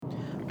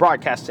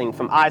broadcasting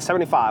from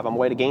I-75 on my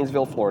way to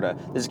Gainesville, Florida.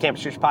 This is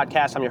Campus Church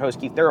Podcast. I'm your host,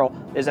 Keith Darrell.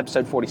 This is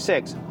episode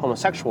 46,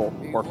 Homosexual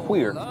or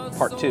Queer,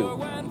 Part 2.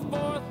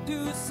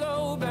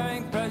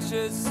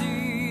 Precious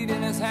seed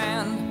in his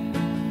hand,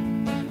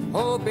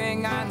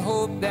 hoping and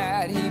hope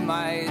that he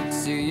might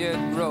see it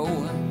grow,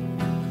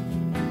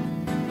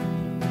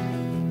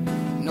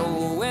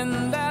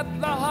 knowing that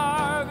the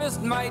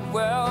harvest might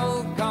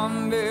well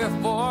come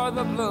before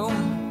the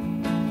bloom.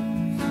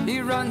 He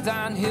runs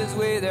on his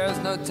way, there's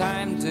no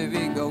time to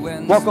be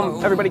going Welcome,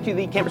 slow. everybody, to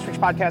the Campus Church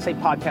Podcast, a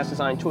podcast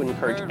designed to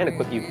encourage and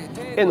equip you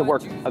in the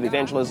work of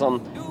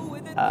evangelism.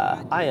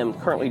 I am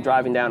currently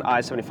driving down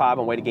I-75 on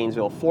my way to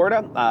Gainesville,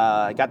 Florida.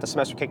 I got the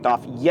semester kicked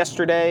off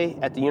yesterday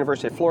at the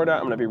University of Florida.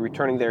 I'm going to be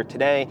returning there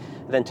today.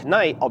 Then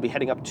tonight, I'll be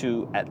heading up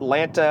to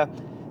Atlanta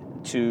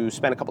to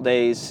spend a couple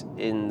days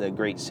in the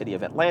great city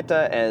of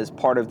Atlanta as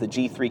part of the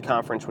G3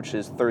 conference, which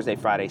is Thursday,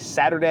 Friday,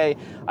 Saturday.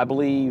 I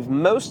believe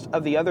most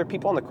of the other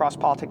people on the Cross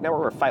Politic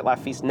Network or Fight,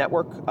 Laugh, Feast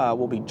Network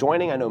will be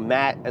joining. I know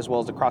Matt, as well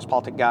as the Cross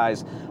Politic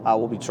guys,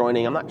 will be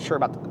joining. I'm not sure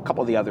about a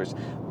couple of the others.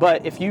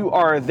 But if you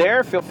are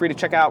there, feel free to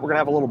check out. We're going to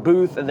have a little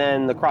booth, and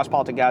then the Cross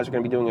Politic guys are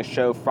going to be doing a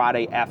show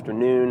Friday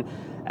afternoon,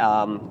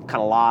 kind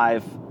of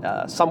live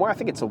somewhere. I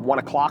think it's a 1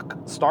 o'clock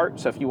start,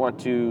 so if you want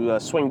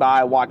to swing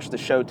by, watch the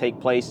show take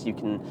place, you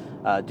can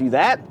do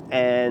that.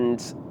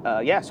 And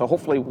so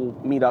hopefully we'll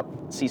meet up,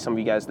 see some of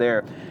you guys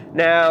there.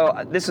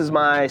 Now, this is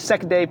my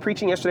second day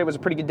preaching. Yesterday was a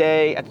pretty good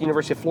day at the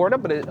University of Florida,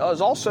 but it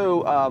was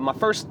also my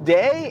first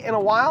day in a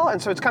while,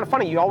 and so it's kind of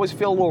funny. You always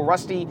feel a little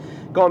rusty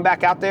going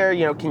back out there.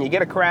 You know, can you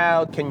get a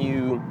crowd? Can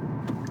you...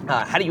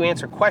 how do you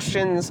answer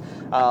questions?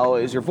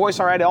 Is your voice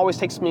all right? It always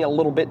takes me a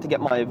little bit to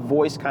get my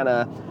voice kind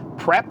of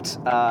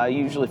prepped. I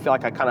usually feel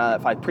like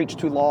if I preach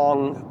too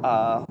long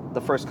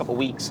the first couple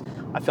weeks,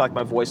 I feel like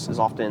my voice is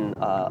often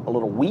a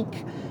little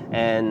weak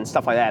and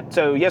stuff like that.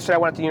 So yesterday I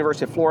went to the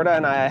University of Florida,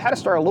 and I had to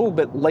start a little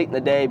bit late in the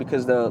day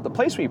because the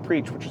place we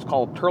preach, which is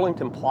called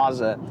Turlington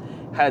Plaza,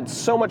 had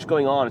so much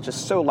going on. It's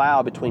just so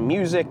loud between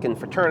music and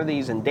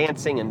fraternities and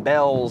dancing and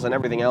bells and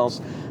everything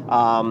else.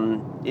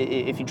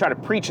 If you try to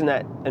preach in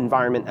that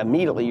environment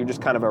immediately, you're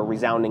just kind of a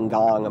resounding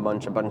gong, a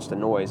bunch of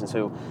noise. And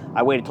so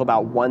I waited till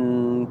about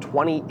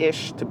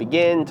 1:20-ish to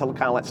begin, to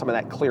kind of let some of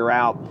that clear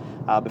out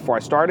before I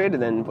started,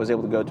 and then was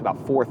able to go to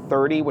about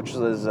 4:30, which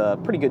was a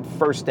pretty good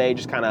first day,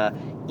 just kind of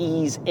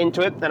ease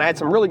into it. And I had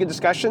some really good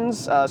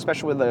discussions,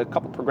 especially with a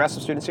couple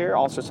progressive students here,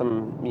 also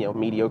some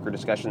mediocre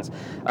discussions.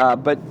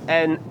 But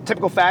in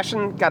typical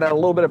fashion, got a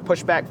little bit of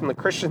pushback from the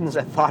Christians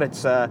that thought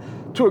it's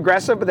too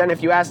aggressive. But then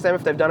if you ask them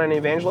if they've done any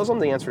evangelism,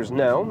 the answer is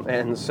no.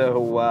 And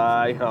so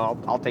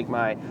I'll take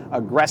my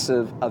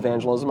aggressive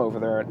evangelism over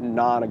their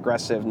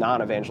non-aggressive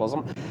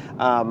non-evangelism.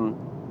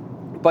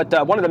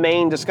 But one of the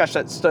main discussions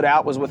that stood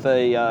out was with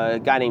a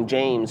guy named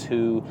James,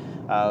 who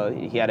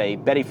he had a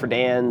Betty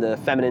Friedan, the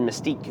Feminine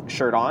Mystique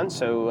shirt on,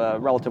 so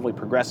relatively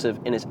progressive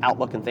in his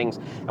outlook and things.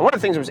 And one of the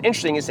things that was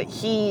interesting is that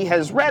he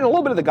has read a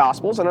little bit of the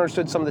Gospels and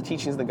understood some of the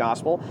teachings of the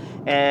Gospel,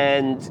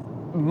 and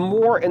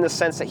more in the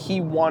sense that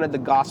he wanted the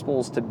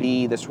Gospels to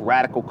be this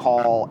radical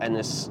call and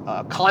this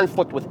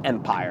conflict with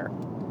empire.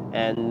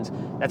 And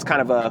that's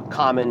kind of a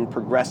common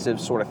progressive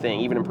sort of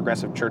thing. Even in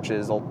progressive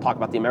churches, they'll talk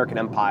about the American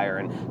empire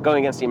and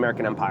going against the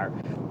American empire.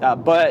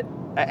 But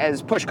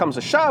as push comes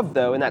to shove,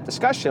 though, in that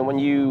discussion, when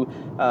you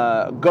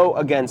go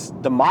against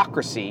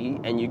democracy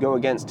and you go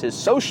against his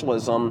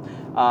socialism,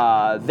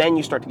 then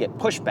you start to get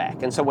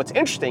pushback. And so what's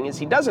interesting is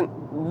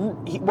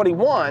what he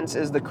wants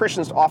is the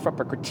Christians to offer up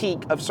a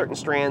critique of certain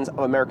strands of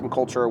American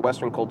culture or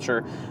Western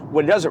culture.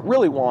 What he doesn't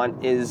really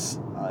want is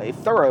a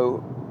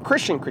thorough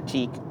Christian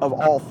critique of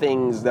all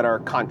things that are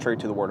contrary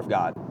to the Word of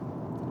God.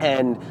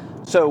 And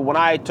so when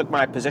I took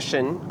my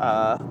position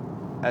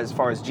as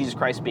far as Jesus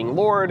Christ being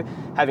Lord,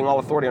 having all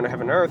authority under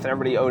heaven and earth, and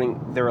everybody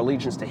owning their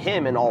allegiance to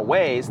Him in all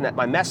ways, and that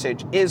my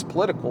message is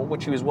political,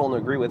 which he was willing to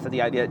agree with, that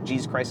the idea that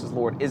Jesus Christ is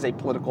Lord is a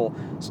political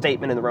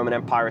statement in the Roman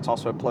Empire. It's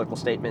also a political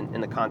statement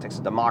in the context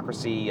of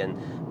democracy and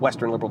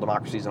Western liberal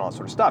democracies and all that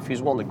sort of stuff. He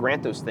was willing to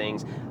grant those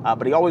things,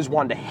 but he always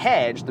wanted to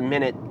hedge the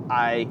minute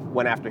I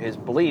went after his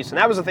beliefs. And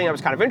that was the thing that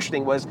was kind of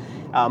interesting was,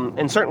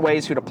 in certain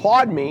ways, he would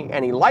applaud me,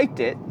 and he liked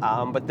it,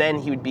 but then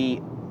he would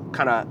be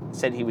kind of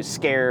said he was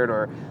scared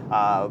or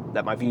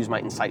that my views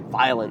might incite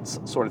violence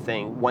sort of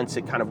thing once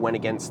it kind of went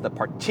against the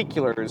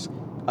particulars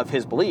of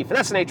his belief. And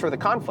that's the nature of the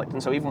conflict.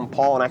 And so even when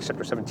Paul in Acts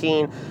chapter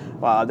 17,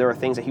 there are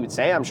things that he would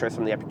say. I'm sure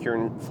some of the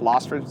Epicurean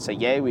philosophers would say,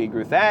 yay, we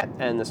agree with that.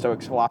 And the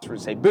Stoic philosophers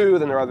would say, boo.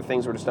 Then there are other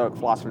things where the Stoic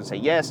philosophers would say,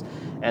 yes.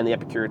 And the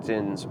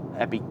Epicureans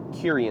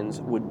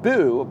would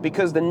boo,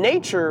 because the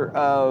nature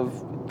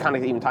of, kind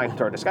of even tying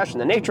into our discussion,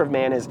 the nature of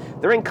man is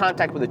they're in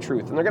contact with the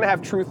truth. And they're going to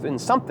have truth in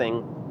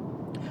something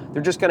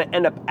they're just going to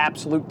end up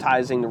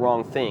absolutizing the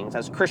wrong things.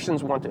 As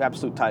Christians, we want to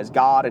absolutize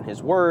God and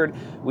His Word.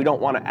 We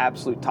don't want to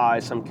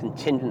absolutize some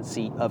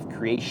contingency of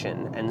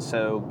creation. And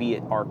so be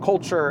it our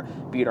culture,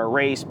 be it our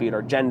race, be it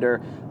our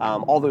gender,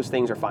 all those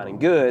things are fine and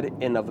good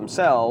in and of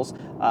themselves,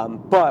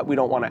 but we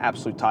don't want to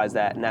absolutize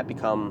that and that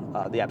become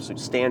the absolute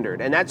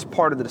standard. And that's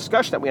part of the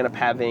discussion that we end up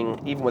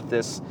having, even with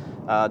this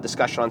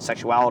discussion on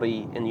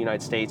sexuality in the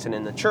United States and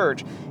in the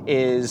church,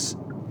 is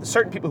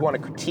certain people who want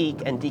to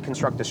critique and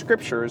deconstruct the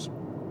scriptures.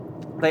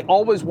 They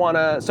always want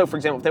to, so for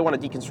example, if they want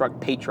to deconstruct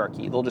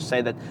patriarchy, they'll just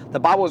say that the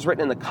Bible was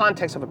written in the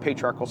context of a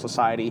patriarchal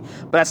society,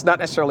 but that's not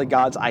necessarily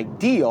God's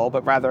ideal,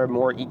 but rather a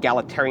more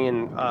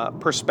egalitarian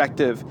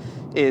perspective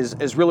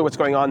is really what's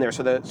going on there.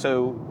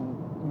 So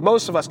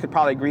most of us could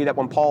probably agree that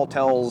when Paul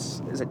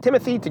tells, is it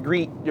Timothy, to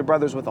greet your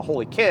brothers with a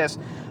holy kiss,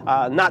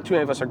 not too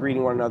many of us are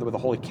greeting one another with a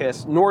holy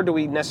kiss, nor do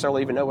we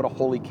necessarily even know what a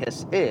holy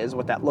kiss is,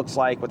 what that looks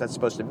like, what that's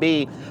supposed to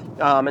be.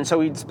 And so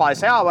we'd probably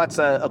say, oh, that's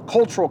a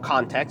cultural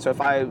context. So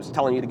if I was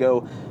telling you to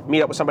go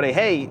meet up with somebody,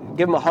 hey,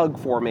 give them a hug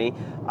for me,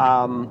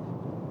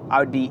 I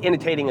would be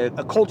indicating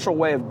a cultural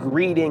way of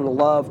greeting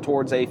love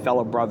towards a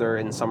fellow brother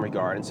in some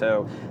regard. And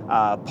so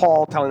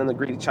Paul telling them to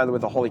greet each other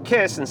with a holy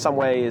kiss in some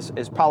way is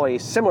probably a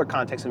similar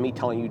context of me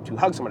telling you to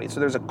hug somebody.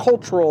 So there's a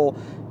cultural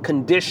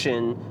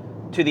condition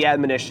to the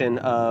admonition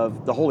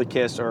of the holy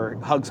kiss or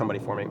hug somebody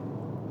for me.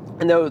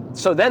 And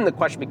so then the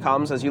question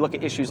becomes, as you look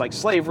at issues like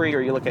slavery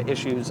or you look at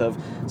issues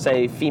of,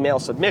 say, female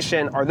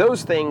submission, are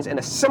those things in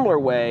a similar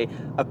way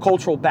a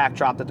cultural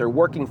backdrop that they're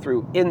working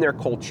through in their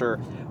culture,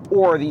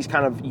 or these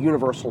kind of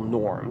universal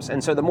norms?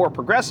 And so the more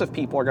progressive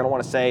people are going to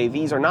want to say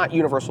these are not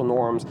universal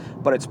norms,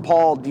 but it's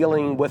Paul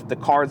dealing with the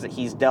cards that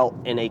he's dealt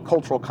in a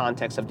cultural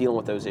context of dealing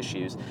with those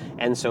issues.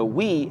 And so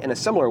we, in a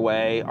similar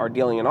way, are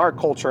dealing in our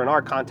culture, in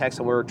our context,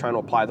 and we're trying to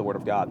apply the Word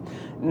of God.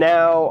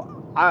 Now,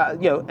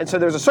 and so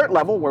there's a certain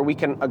level where we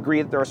can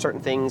agree that there are certain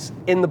things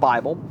in the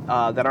Bible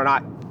that are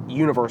not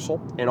universal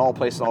in all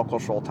places, all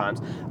cultural times.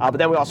 But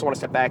then we also want to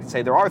step back and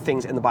say there are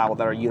things in the Bible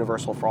that are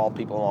universal for all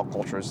people in all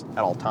cultures at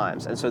all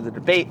times. And so the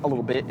debate a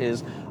little bit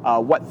is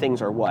what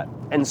things are what.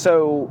 And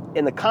so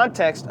in the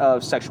context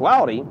of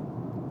sexuality,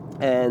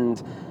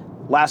 and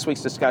last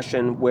week's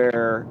discussion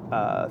where,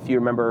 if you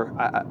remember,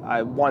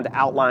 I wanted to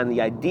outline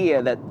the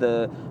idea that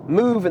the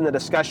move in the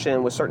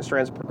discussion with certain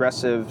strands of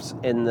progressives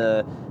in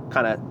the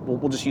kind of,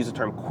 we'll just use the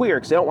term queer,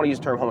 because they don't want to use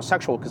the term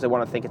homosexual because they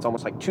want to think it's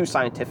almost like too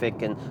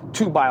scientific and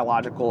too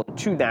biological and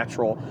too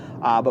natural,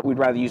 but we'd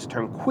rather use the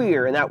term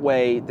queer, and that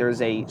way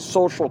there's a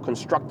social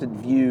constructed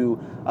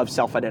view of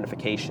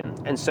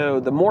self-identification. And so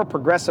the more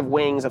progressive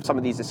wings of some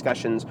of these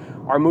discussions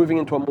are moving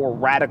into a more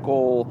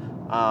radical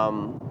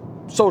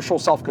social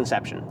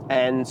self-conception.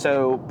 And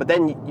so, but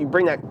then you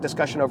bring that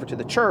discussion over to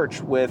the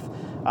church with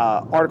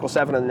Article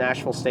 7 of the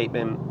Nashville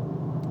Statement,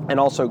 and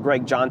also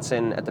Greg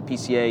Johnson at the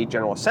PCA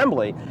General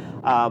Assembly.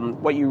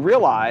 What you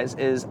realize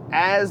is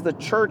as the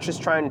church is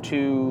trying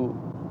to,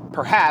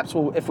 perhaps,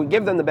 well, if we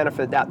give them the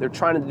benefit of the doubt, they're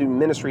trying to do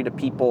ministry to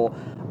people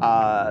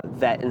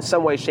that in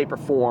some way, shape, or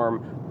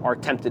form are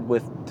tempted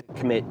to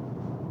commit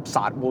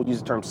we'll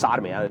use the term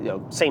sodomy,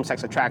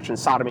 same-sex attraction,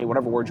 sodomy,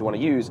 whatever word you want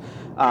to use.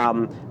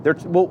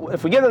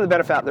 If we give them the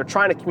benefit, they're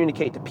trying to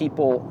communicate to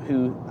people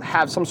who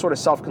have some sort of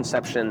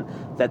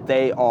self-conception that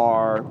they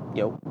are,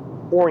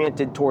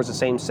 oriented towards the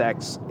same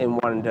sex and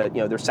wanting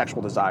to, their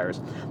sexual desires.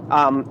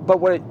 But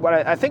what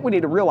I think we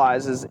need to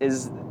realize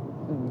is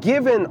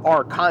given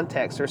our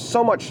context, there's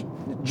so much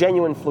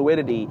genuine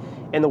fluidity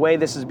in the way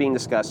this is being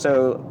discussed.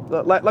 So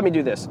let me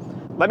do this.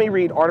 Let me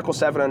read Article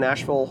 7 of the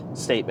Nashville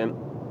Statement.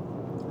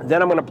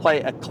 Then I'm going to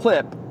play a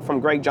clip from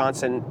Greg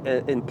Johnson,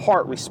 in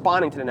part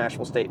responding to the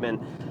Nashville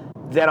Statement.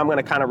 Then I'm going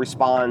to kind of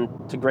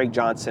respond to Greg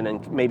Johnson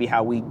and maybe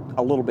how we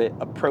a little bit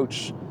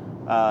approach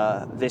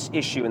this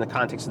issue in the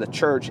context of the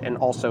church and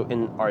also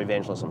in our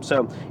evangelism.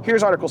 So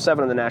here's Article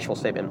 7 of the Nashville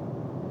Statement.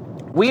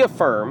 We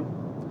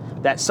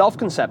affirm that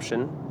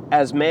self-conception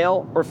as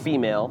male or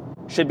female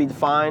should be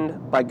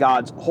defined by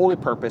God's holy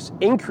purpose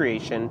in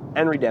creation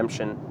and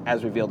redemption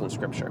as revealed in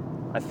Scripture.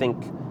 I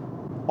think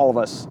all of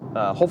us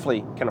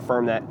hopefully can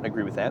affirm that and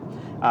agree with that.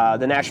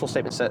 The Nashville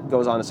Statement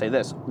goes on to say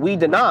this: we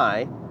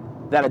deny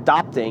that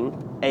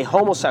adopting a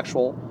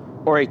homosexual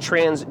or a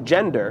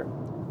transgender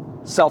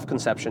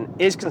self-conception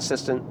is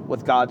consistent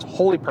with God's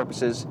holy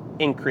purposes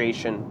in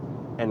creation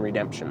and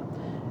redemption.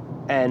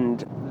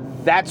 And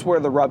that's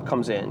where the rub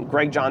comes in.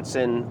 Greg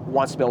Johnson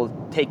wants to be able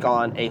to take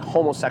on a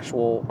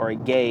homosexual or a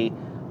gay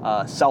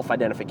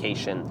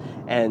self-identification.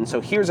 And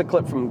so here's a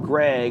clip from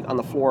Greg on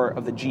the floor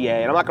of the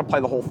GA. And I'm not going to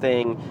play the whole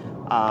thing,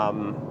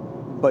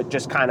 but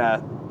just kind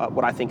of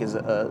what I think is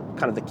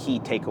kind of the key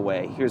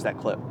takeaway. Here's that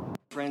clip.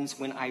 Friends,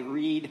 when I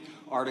read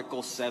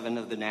Article 7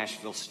 of the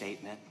Nashville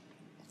Statement,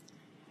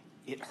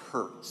 it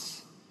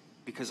hurts,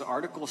 because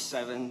Article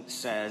 7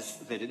 says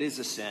that it is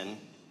a sin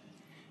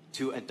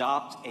to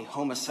adopt a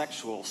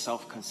homosexual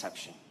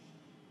self-conception.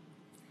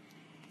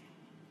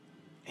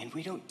 And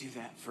we don't do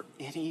that for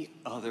any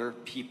other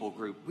people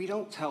group. We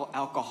don't tell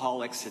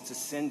alcoholics it's a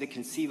sin to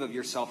conceive of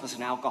yourself as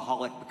an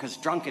alcoholic because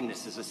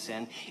drunkenness is a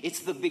sin.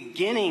 It's the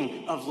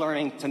beginning of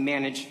learning to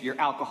manage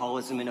your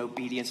alcoholism in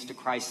obedience to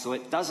Christ so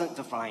it doesn't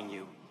define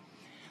you.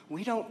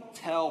 We don't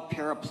tell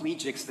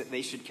paraplegics that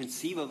they should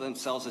conceive of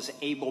themselves as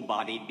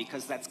able-bodied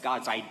because that's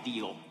God's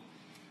ideal.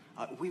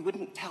 We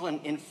wouldn't tell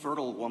an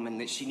infertile woman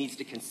that she needs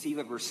to conceive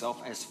of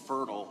herself as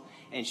fertile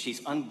and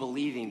she's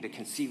unbelieving to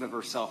conceive of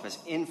herself as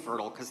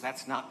infertile because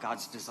that's not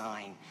God's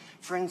design.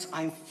 Friends,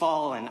 I'm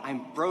fallen,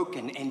 I'm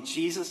broken, and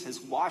Jesus has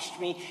washed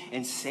me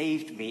and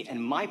saved me.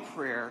 And my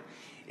prayer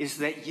is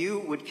that you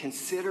would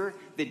consider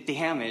the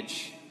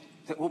damage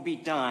that will be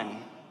done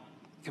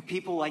to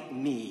people like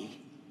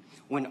me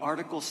when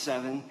Article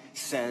 7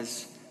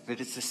 says that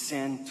it's a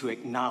sin to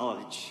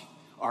acknowledge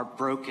our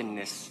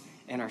brokenness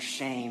and our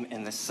shame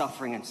and the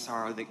suffering and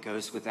sorrow that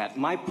goes with that.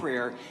 My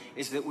prayer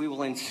is that we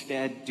will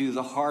instead do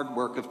the hard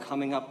work of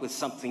coming up with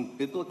something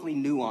biblically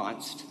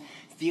nuanced,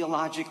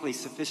 theologically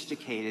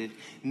sophisticated,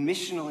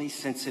 missionally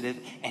sensitive,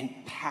 and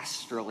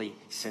pastorally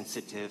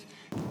sensitive.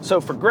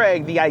 So for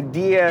Greg, the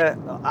idea,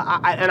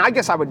 and I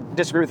guess I would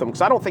disagree with him,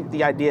 because I don't think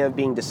the idea of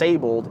being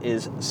disabled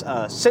is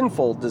a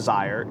sinful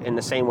desire in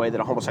the same way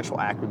that a homosexual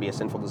act would be a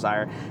sinful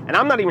desire. And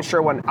I'm not even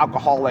sure what an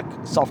alcoholic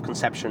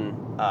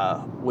self-conception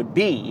would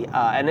be.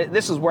 And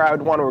this is where I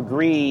would want to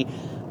agree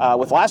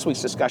with last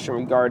week's discussion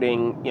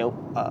regarding,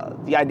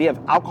 the idea of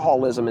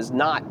alcoholism is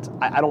not,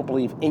 I don't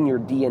believe, in your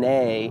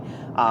DNA,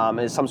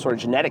 is some sort of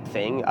genetic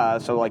thing.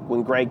 So like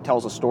when Greg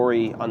tells a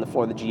story on the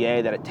floor of the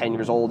GA that at 10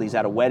 years old he's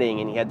at a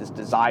wedding and he had this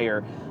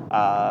desire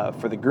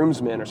for the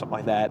groomsmen or something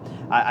like that,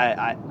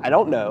 I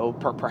don't know.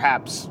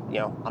 Perhaps,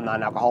 I'm not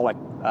an alcoholic,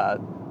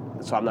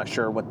 so I'm not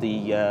sure what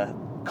the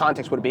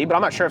context would be, but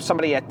I'm not sure if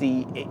somebody at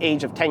the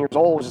age of 10 years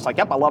old was just like,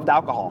 yep, I loved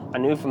alcohol. I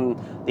knew from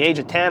the age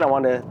of 10 I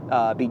wanted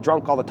to be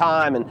drunk all the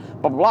time and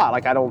blah, blah, blah.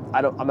 Like,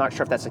 I'm not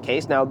sure if that's the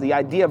case. Now, the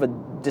idea of a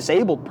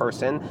disabled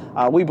person,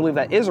 we believe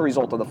that is a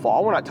result of the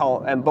fall. We're not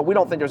telling, but we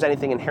don't think there's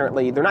anything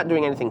inherently, they're not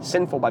doing anything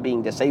sinful by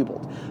being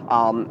disabled.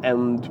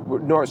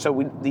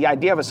 The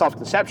idea of a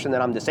self-conception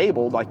that I'm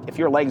disabled, like if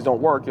your legs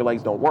don't work, your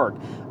legs don't work.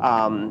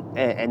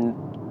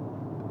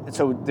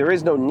 So there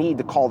is no need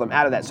to call them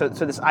out of that. So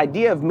this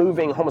idea of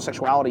moving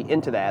homosexuality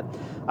into that.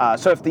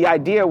 So if the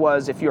idea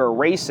was if you're a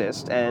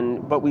racist,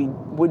 but we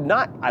would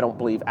not, I don't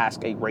believe,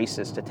 ask a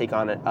racist to take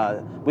on it.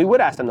 We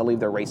would ask them to leave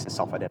their racist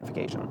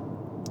self-identification.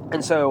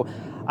 And so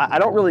I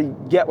don't really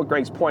get what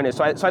Greg's point is.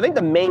 So I think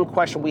the main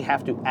question we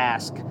have to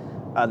ask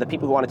the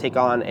people who want to take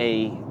on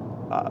a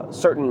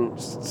certain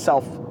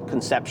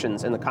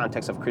self-conceptions in the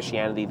context of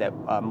Christianity that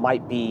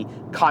might be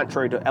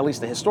contrary to at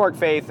least the historic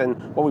faith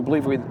and what we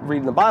believe we read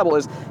in the Bible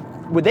is,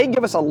 would they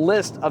give us a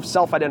list of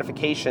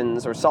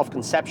self-identifications or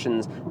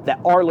self-conceptions that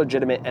are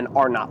legitimate and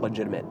are not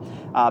legitimate?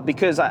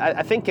 Because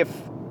I think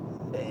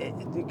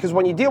because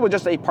when you deal with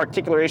just a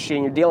particular issue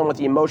and you're dealing with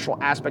the emotional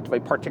aspect of a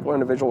particular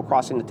individual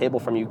crossing the table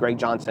from you, Greg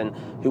Johnson,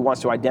 who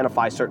wants to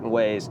identify certain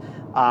ways,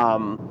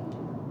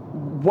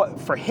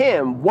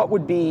 what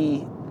would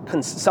be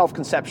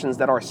self-conceptions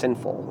that are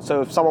sinful?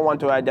 So if someone wanted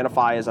to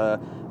identify as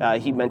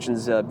he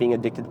mentions being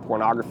addicted to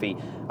pornography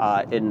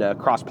in a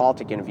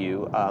cross-politic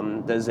interview,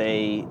 does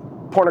a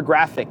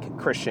pornographic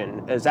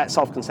Christian, is that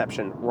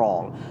self-conception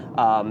wrong?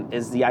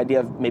 Is the idea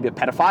of maybe a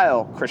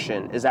pedophile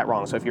Christian, is that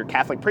wrong? So if you're a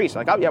Catholic priest,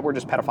 like, oh yeah, we're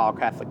just pedophile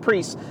Catholic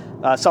priests,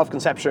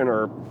 self-conception,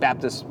 or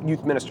Baptist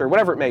youth minister,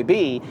 whatever it may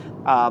be,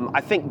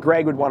 I think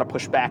Greg would want to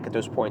push back at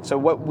those points. So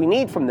what we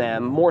need from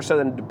them, more so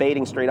than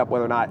debating straight up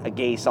whether or not a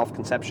gay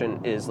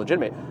self-conception is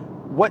legitimate,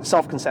 what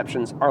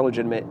self-conceptions are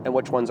legitimate and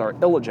which ones are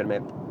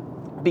illegitimate?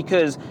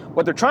 Because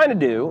what they're trying to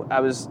do, I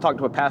was talking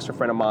to a pastor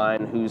friend of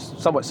mine who's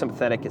somewhat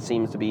sympathetic, it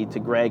seems to be, to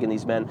Greg and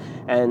these men,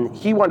 and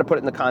he wanted to put it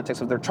in the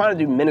context of they're trying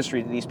to do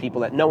ministry to these people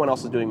that no one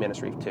else is doing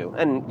ministry to.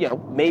 And,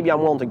 maybe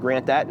I'm willing to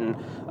grant that and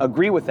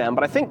agree with them,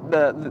 but I think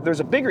there's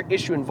a bigger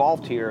issue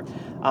involved here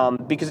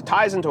because it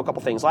ties into a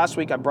couple things. Last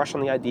week I brushed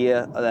on the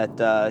idea that,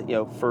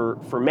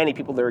 for many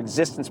people, their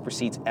existence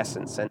precedes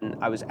essence, and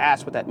I was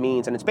asked what that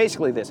means, and it's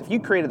basically this. If you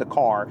created a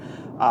car,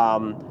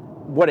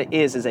 what it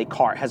is a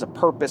car. It has a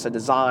purpose, a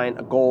design,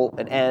 a goal,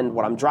 an end.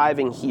 What I'm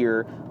driving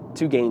here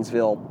to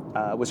Gainesville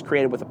was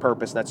created with a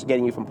purpose, and that's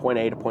getting you from point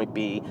A to point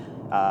B,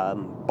 blah,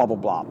 blah,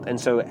 blah.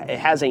 And so it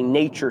has a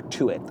nature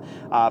to it.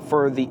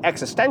 For the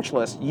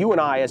existentialist, you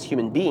and I as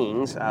human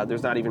beings,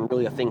 there's not even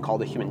really a thing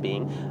called a human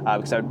being,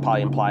 because that would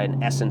probably imply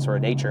an essence or a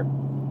nature.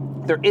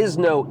 There is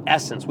no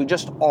essence. We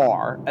just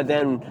are, and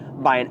then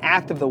by an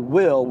act of the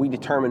will, we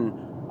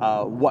determine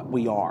what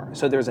we are.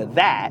 So there's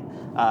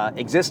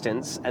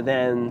existence, and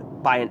then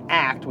by an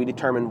act we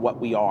determine what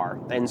we are.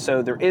 And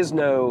so there is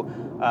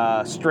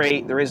no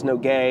straight, there is no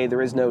gay,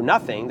 there is no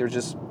nothing. There's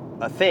just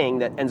a thing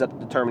that ends up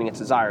determining its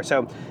desire.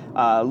 So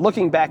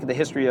looking back at the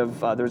history of,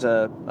 there's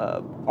a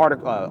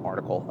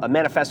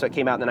manifesto that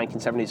came out in the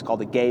 1970s called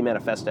the Gay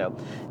Manifesto.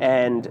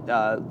 And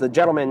the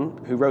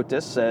gentleman who wrote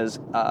this says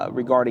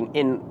regarding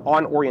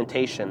on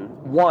orientation,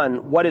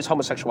 one, what is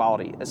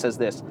homosexuality? It says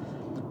this: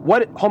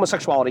 what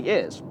homosexuality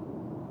is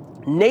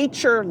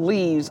Nature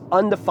leaves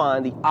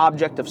undefined the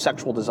object of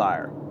sexual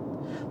desire.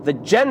 The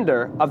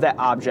gender of that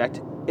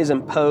object is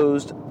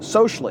imposed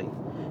socially.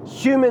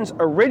 Humans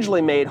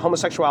originally made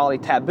homosexuality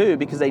taboo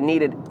because they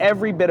needed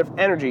every bit of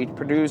energy to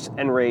produce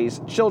and raise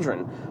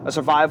children. A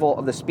survival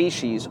of the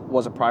species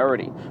was a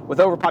priority. With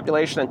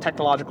overpopulation and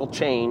technological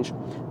change,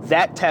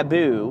 that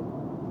taboo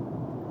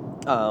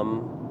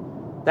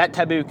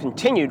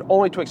continued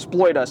only to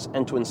exploit us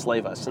and to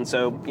enslave us. And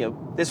so,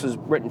 this was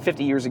written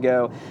 50 years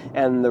ago,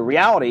 and the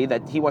reality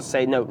that he wants to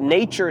say, no,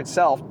 nature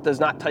itself does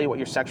not tell you what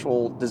your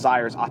sexual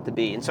desires ought to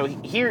be. And so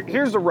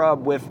here's the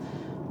rub with,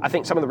 I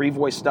think, some of the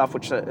Revoice stuff,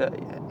 which,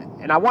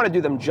 and I want to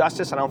do them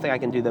justice. I don't think I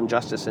can do them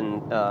justice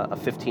in a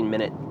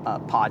 15-minute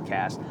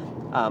podcast.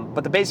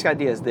 But the basic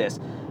idea is this.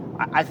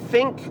 I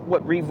think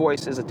what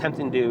Revoice is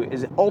attempting to do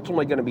is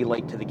ultimately going to be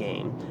late to the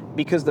game,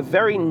 because the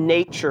very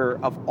nature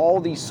of all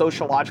these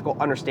sociological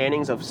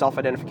understandings of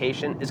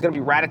self-identification is going to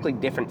be radically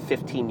different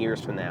 15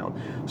 years from now.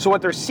 So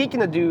what they're seeking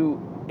to do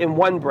in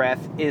one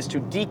breath is to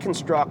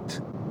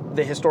deconstruct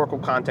the historical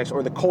context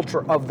or the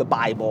culture of the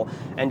Bible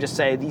and just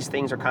say these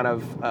things are kind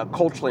of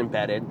culturally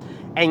embedded.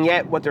 And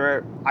yet what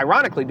they're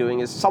ironically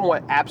doing is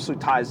somewhat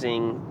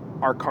absolutizing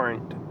our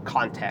current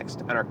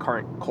context and our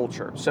current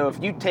culture. So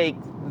if you take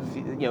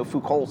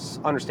Foucault's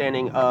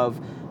understanding of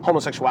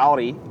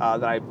homosexuality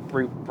that I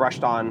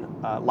brushed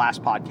on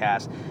last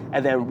podcast,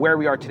 and then where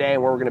we are today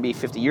and where we're going to be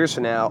 50 years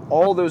from now,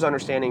 all those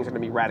understandings are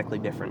going to be radically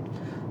different.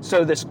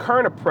 So this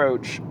current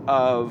approach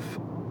of,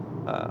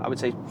 I would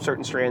say,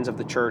 certain strands of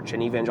the church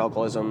and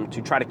evangelicalism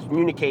to try to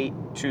communicate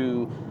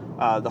to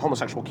the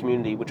homosexual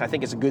community, which I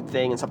think is a good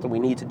thing and something we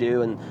need to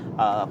do, and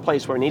a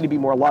place where we need to be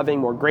more loving,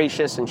 more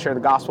gracious, and share the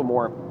gospel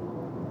more,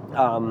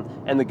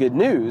 and the good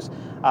news.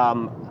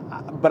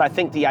 But I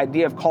think the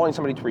idea of calling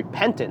somebody to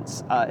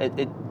repentance,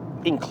 it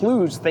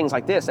includes things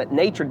like this, that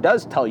nature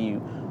does tell you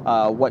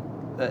what,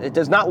 it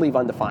does not leave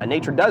undefined.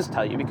 Nature does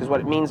tell you, because what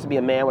it means to be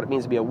a man, what it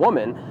means to be a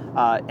woman,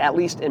 at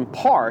least in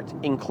part,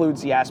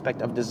 includes the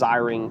aspect of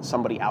desiring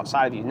somebody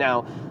outside of you.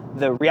 Now,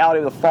 the reality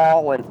of the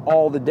fall and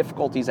all the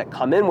difficulties that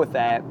come in with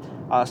that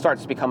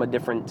starts to become a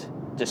different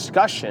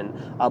discussion,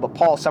 but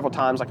Paul several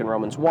times, like in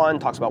Romans 1,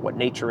 talks about what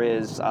nature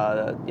is,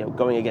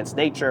 going against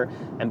nature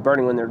and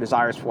burning with their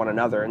desires for one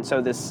another. And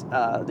so this,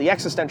 the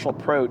existential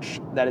approach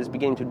that is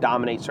beginning to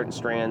dominate certain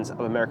strands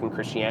of American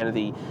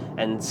Christianity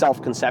and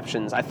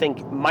self-conceptions, I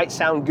think might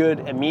sound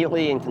good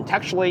immediately and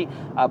contextually,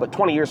 but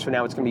 20 years from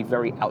now, it's going to be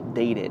very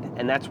outdated.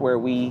 And that's where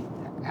we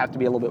have to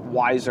be a little bit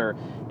wiser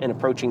in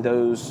approaching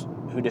those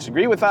who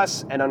disagree with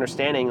us and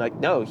understanding, like,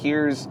 no,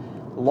 here's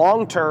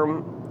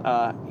long-term,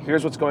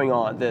 here's what's going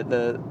on.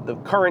 The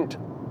current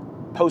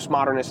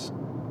postmodernists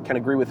can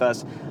agree with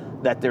us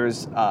that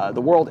there's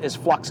the world is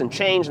flux and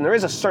change, and there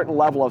is a certain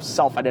level of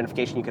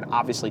self-identification you can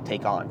obviously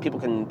take on. People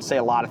can say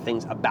a lot of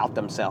things about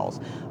themselves,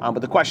 but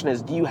the question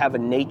is, do you have a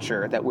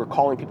nature that we're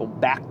calling people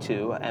back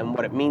to, and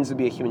what it means to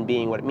be a human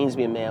being, what it means to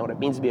be a man, what it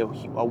means to be a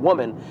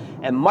woman,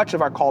 and much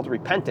of our call to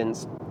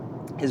repentance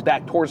is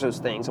back towards those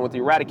things. And with the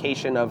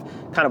eradication of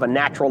kind of a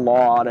natural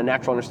law and a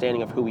natural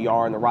understanding of who we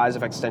are, and the rise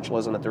of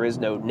existentialism, that there is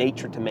no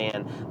nature to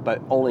man, but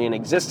only an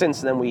existence,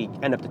 and then we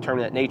end up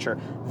determining that nature,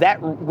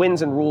 that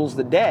wins and rules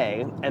the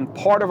day. And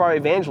part of our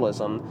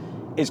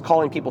evangelism is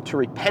calling people to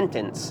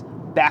repentance,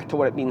 back to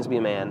what it means to be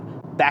a man,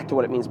 back to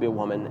what it means to be a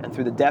woman. And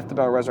through the death, the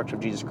burial, and resurrection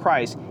of Jesus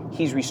Christ,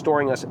 he's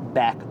restoring us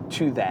back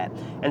to that.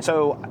 And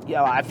so,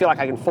 I feel like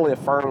I can fully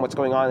affirm what's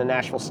going on in the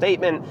Nashville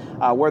statement,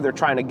 where they're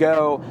trying to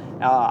go.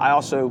 I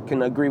also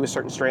can agree with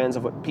certain strands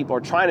of what people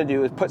are trying to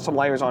do, is put some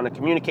layers on to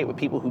communicate with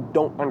people who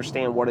don't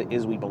understand what it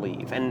is we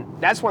believe. And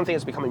that's one thing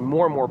that's becoming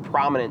more and more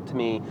prominent to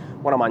me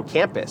when I'm on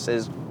campus,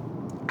 is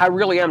I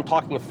really am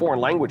talking a foreign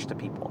language to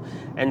people.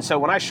 And so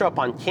when I show up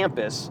on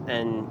campus,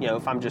 and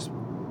if I'm just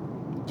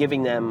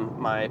giving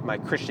them my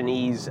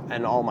Christianese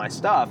and all my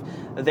stuff,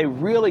 they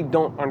really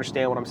don't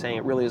understand what I'm saying.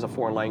 It really is a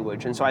foreign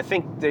language. And so I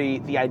think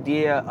the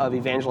idea of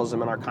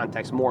evangelism in our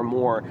context more and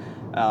more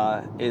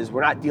is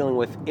we're not dealing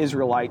with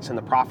Israelites and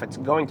the prophets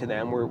going to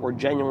them. We're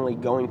genuinely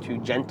going to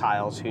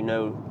Gentiles who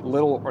know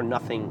little or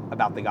nothing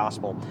about the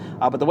gospel.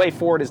 But the way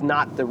forward is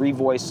not the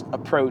Revoice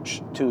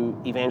approach to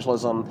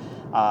evangelism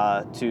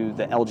to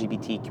the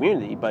LGBT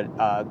community,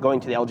 but going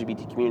to the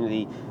LGBT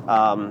community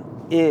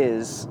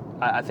is,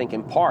 I think,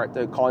 in part,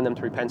 calling them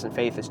to repentance and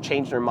faith has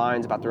changed their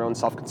minds about their own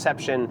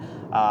self-conception.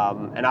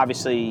 And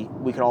obviously,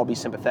 we can all be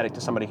sympathetic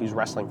to somebody who's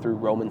wrestling through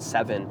Romans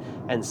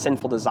 7 and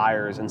sinful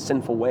desires and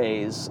sinful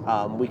ways.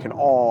 We can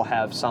all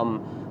have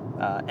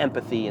some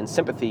empathy and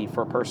sympathy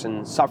for a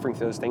person suffering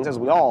through those things, as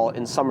we all,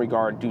 in some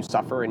regard, do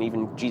suffer. And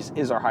even Jesus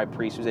is our high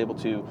priest, who's able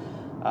to,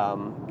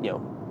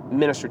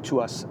 minister to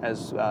us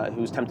as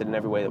who's tempted in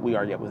every way that we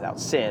are, yet without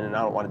sin. And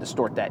I don't want to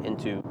distort that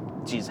into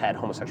Jesus had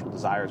homosexual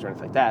desires or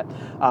anything like that.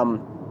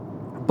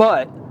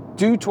 But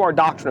due to our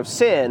doctrine of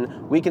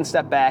sin, we can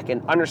step back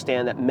and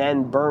understand that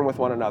men burn with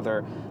one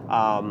another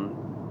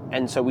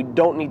And so we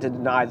don't need to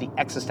deny the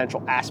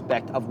existential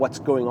aspect of what's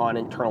going on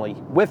internally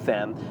with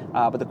them.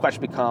 But the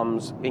question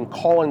becomes, in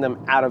calling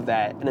them out of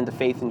that and into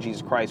faith in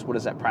Jesus Christ, what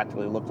does that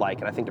practically look like?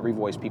 And I think the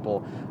Revoice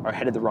people are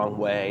headed the wrong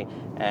way,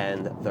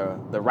 and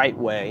the right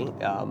way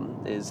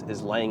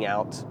is laying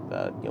out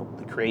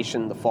the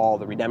creation, the fall,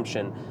 the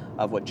redemption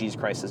of what Jesus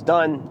Christ has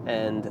done,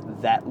 and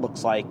that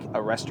looks like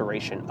a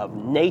restoration of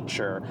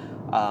nature,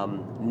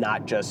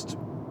 not just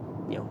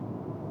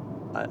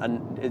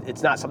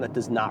it's not something that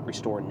does not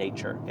restore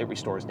nature. It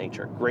restores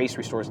nature. Grace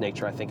restores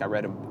nature. I think I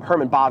read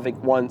Herman Bavinck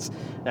once.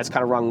 That's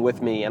kind of rung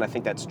with me, and I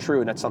think that's true,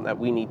 and that's something that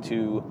we need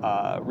to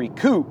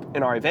recoup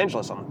in our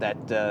evangelism. That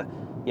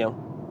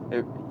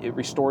it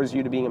restores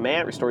you to being a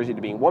man, it restores you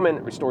to being a woman,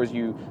 it restores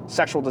you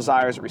sexual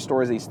desires, it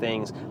restores these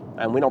things,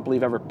 and we don't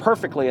believe ever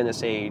perfectly in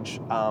this age,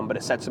 but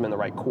it sets them in the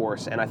right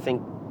course. And I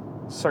think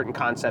certain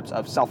concepts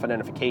of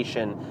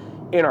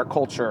self-identification in our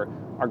culture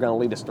are going to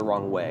lead us the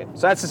wrong way.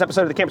 So that's this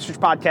episode of the Campus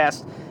Preacher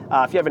Podcast.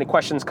 If you have any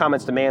questions,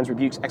 comments, demands,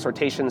 rebukes,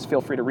 exhortations, feel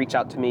free to reach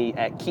out to me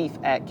at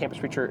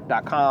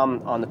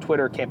keith@campuspreacher.com, on the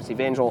Twitter, Campus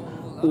Evangel,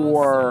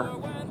 or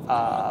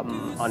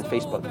on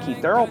Facebook,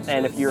 Keith Durrell.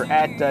 And if you're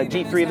at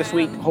G3 this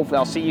week, hopefully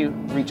I'll see you.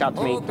 Reach out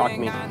to me, talk to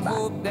me. Bye.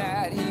 Hope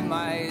that he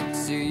might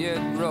see it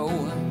grow,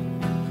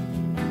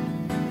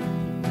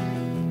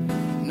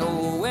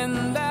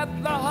 knowing that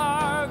the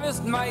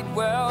harvest might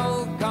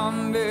well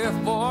come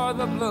before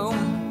the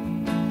bloom.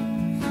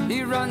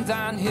 He runs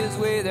on his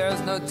way,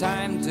 there's no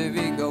time to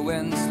be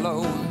going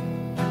slow.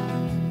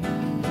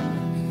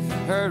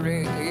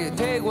 Hurry,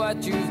 take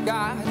what you've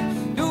got,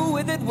 do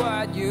with it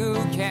what you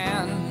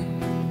can,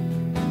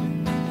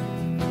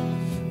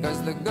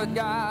 'cause the good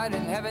God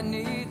in heaven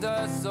needs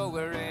us, so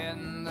we're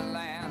in.